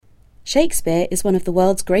Shakespeare is one of the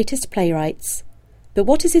world's greatest playwrights. But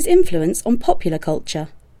what is his influence on popular culture?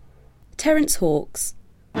 Terence Hawkes.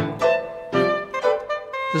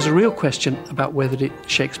 There's a real question about whether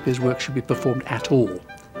Shakespeare's work should be performed at all,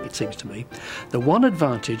 it seems to me. The one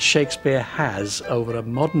advantage Shakespeare has over a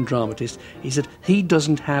modern dramatist is that he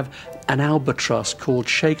doesn't have an albatross called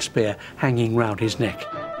Shakespeare hanging round his neck.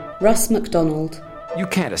 Russ MacDonald. You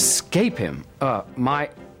can't escape him. My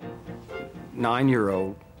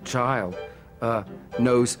 9-year-old child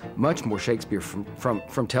knows much more Shakespeare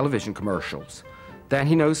from television commercials than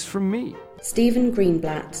he knows from me. Stephen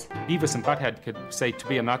Greenblatt. Beavis and Butthead could say to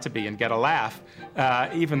be and not to be and get a laugh,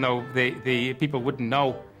 even though the people wouldn't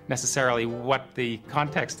know necessarily what the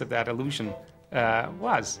context of that allusion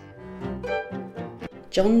was.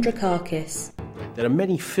 John Drakakis. There are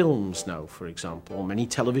many films now, for example, many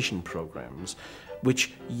television programs,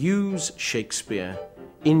 which use Shakespeare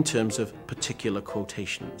in terms of particular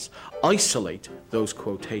quotations, isolate those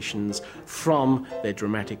quotations from their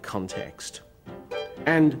dramatic context.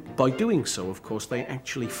 And by doing so, of course, they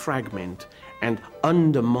actually fragment and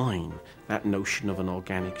undermine that notion of an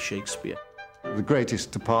organic Shakespeare. The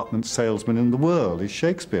greatest department salesman in the world is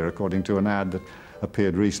Shakespeare, according to an ad that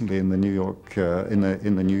appeared recently in the New Yorker.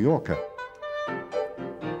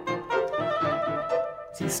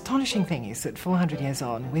 The astonishing thing is that 400 years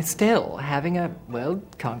on, we're still having a World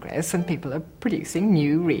Congress and people are producing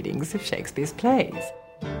new readings of Shakespeare's plays.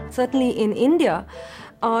 Certainly in India,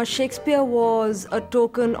 Shakespeare was a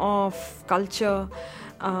token of culture,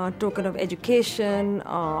 a token of education,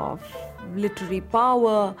 of literary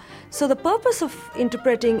power. So the purpose of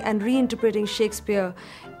interpreting and reinterpreting Shakespeare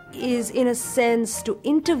is, in a sense, to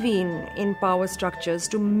intervene in power structures,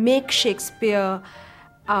 to make Shakespeare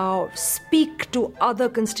speak to other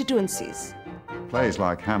constituencies. Plays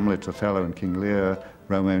like Hamlet, Othello and King Lear,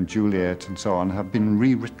 Romeo and Juliet and so on have been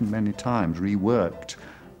rewritten many times, reworked,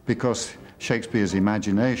 because Shakespeare's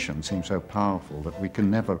imagination seems so powerful that we can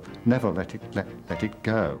never let it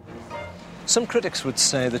go. Some critics would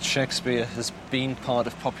say that Shakespeare has been part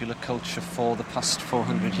of popular culture for the past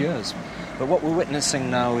 400 years. But what we're witnessing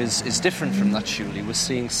now is different from that, surely. We're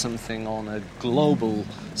seeing something on a global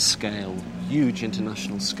scale, huge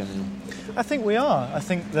international scale. I think we are. I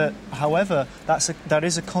think that, however, that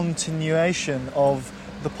is a continuation of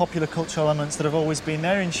the popular cultural elements that have always been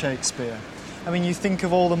there in Shakespeare. I mean, you think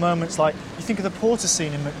of all the moments like, you think of the porter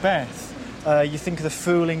scene in Macbeth, you think of the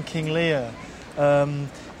fool in King Lear,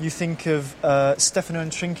 you think of Stephano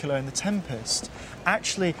and Trinculo in The Tempest.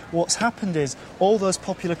 Actually, what's happened is all those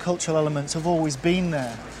popular cultural elements have always been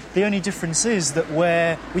there. The only difference is that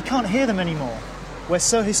we can't hear them anymore. We're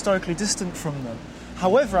so historically distant from them.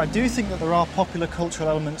 However, I do think that there are popular cultural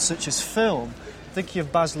elements such as film, thinking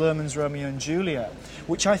of Baz Luhrmann's Romeo and Juliet,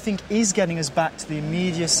 which I think is getting us back to the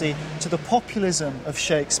immediacy, to the populism of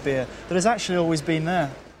Shakespeare that has actually always been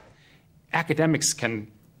there. Academics can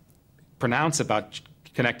pronounce about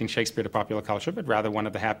connecting Shakespeare to popular culture, but rather one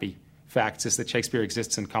of the happy facts is that Shakespeare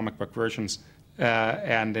exists in comic book versions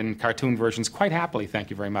and in cartoon versions quite happily, thank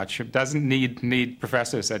you very much. It doesn't need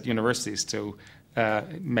professors at universities to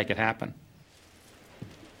make it happen.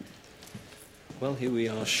 Well, here we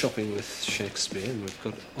are shopping with Shakespeare, and we've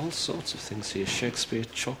got all sorts of things here. Shakespeare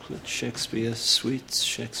chocolate, Shakespeare sweets,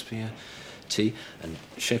 Shakespeare tea, and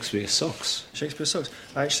Shakespeare socks. Shakespeare socks.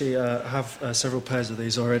 I actually have several pairs of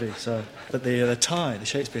these already, but the tie, the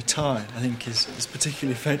Shakespeare tie, I think is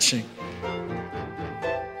particularly fetching.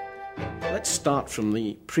 Let's start from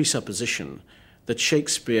the presupposition that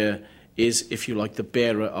Shakespeare is, if you like, the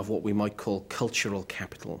bearer of what we might call cultural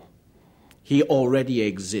capital. He already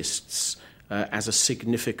exists as a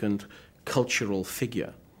significant cultural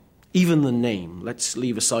figure. Even the name, let's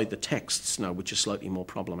leave aside the texts now, which are slightly more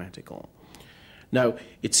problematical. Now,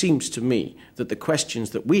 it seems to me that the questions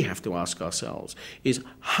that we have to ask ourselves is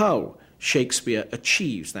how Shakespeare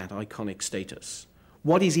achieves that iconic status.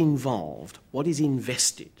 What is involved, what is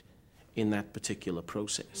invested in that particular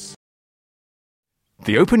process?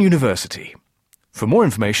 The Open University. For more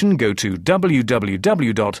information, go to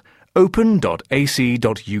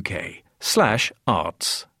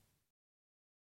www.open.ac.uk/arts.